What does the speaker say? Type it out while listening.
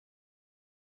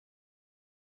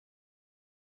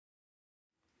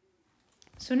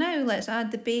So now let's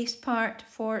add the bass part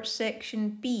for section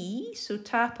B. So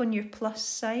tap on your plus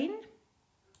sign,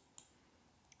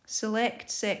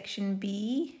 select section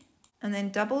B, and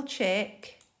then double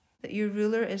check that your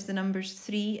ruler is the numbers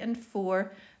 3 and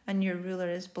 4 and your ruler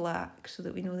is black so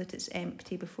that we know that it's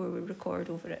empty before we record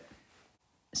over it.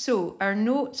 So our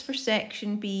notes for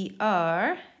section B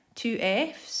are 2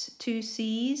 Fs, 2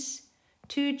 Cs,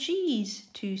 2 Gs,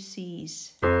 2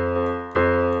 Cs.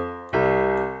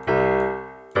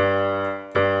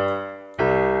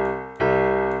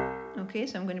 Okay,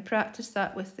 so I'm going to practice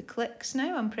that with the clicks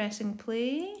now. I'm pressing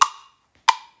play.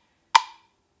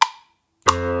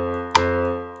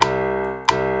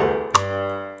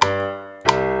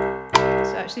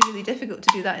 It's actually really difficult to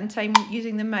do that in time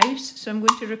using the mouse, so I'm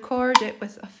going to record it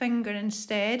with a finger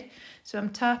instead. So I'm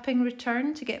tapping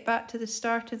return to get back to the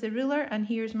start of the ruler, and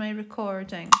here's my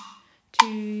recording.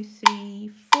 2,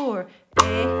 3, 4.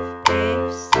 F,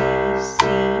 F, C, C,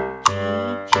 G,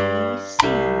 G, C,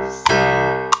 C.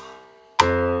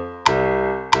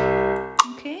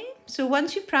 Okay, so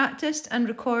once you've practiced and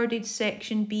recorded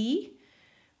section B,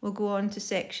 we'll go on to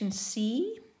section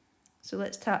C. So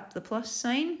let's tap the plus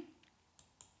sign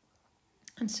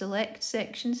and select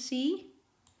section C.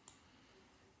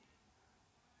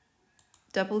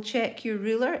 Double check your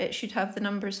ruler, it should have the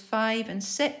numbers 5 and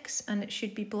 6 and it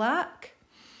should be black.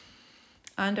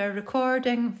 And our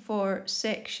recording for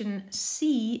section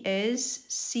C is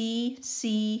C,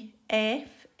 C,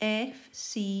 F, F,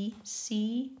 C,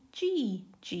 C, G,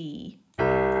 G.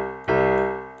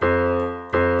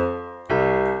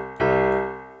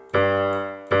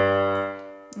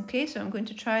 Okay, so I'm going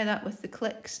to try that with the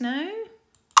clicks now.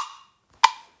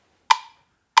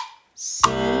 C, C,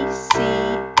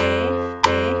 F,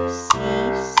 F, C,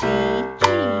 C, G,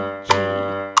 G.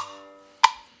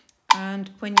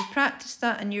 And when you practice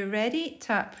that and you're ready,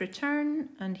 tap return,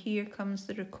 and here comes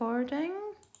the recording.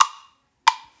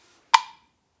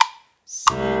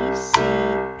 C, C,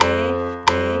 F,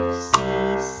 F, C,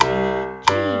 C,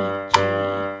 G, G.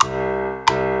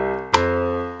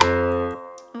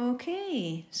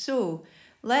 Okay, so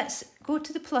let's go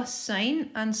to the plus sign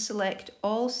and select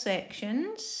all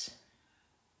sections.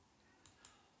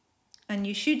 And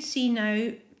you should see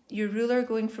now your ruler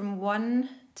going from 1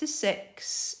 to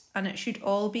 6, and it should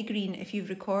all be green if you've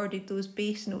recorded those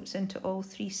bass notes into all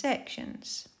 3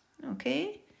 sections.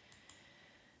 Okay,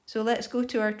 so let's go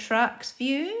to our tracks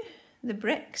view, the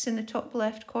bricks in the top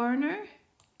left corner.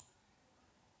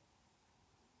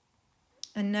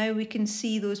 And now we can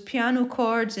see those piano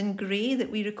chords in grey that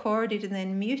we recorded and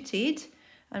then muted.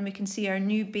 And we can see our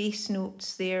new bass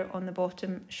notes there on the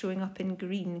bottom showing up in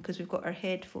green because we've got our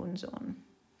headphones on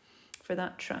for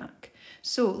that track.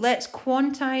 So let's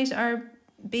quantize our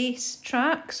bass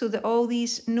track so that all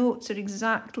these notes are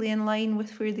exactly in line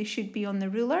with where they should be on the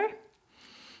ruler.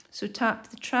 So tap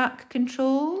the track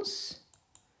controls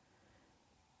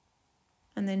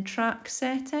and then track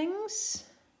settings.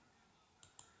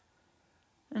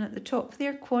 And at the top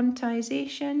there,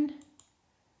 quantization.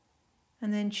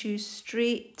 And then choose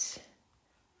straight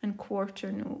and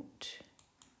quarter note.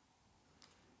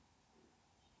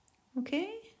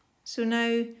 Okay, so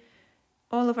now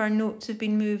all of our notes have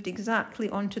been moved exactly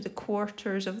onto the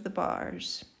quarters of the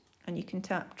bars. And you can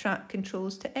tap track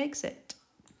controls to exit.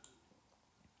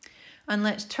 And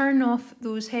let's turn off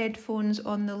those headphones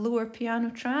on the lower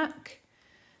piano track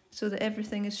so that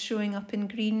everything is showing up in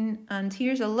green. And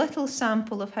here's a little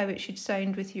sample of how it should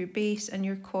sound with your bass and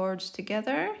your chords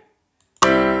together.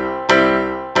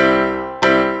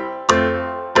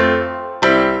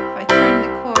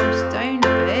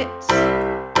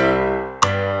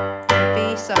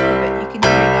 Up a bit, you can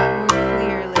hear that more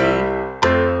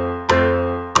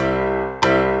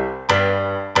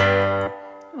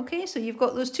clearly. Okay, so you've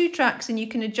got those 2 tracks and you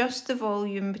can adjust the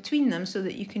volume between them so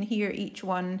that you can hear each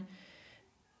one.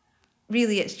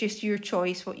 Really, it's just your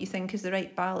choice what you think is the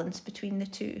right balance between the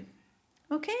 2.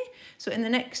 Okay, so in the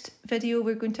next video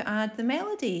we're going to add the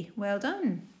melody. Well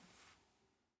done.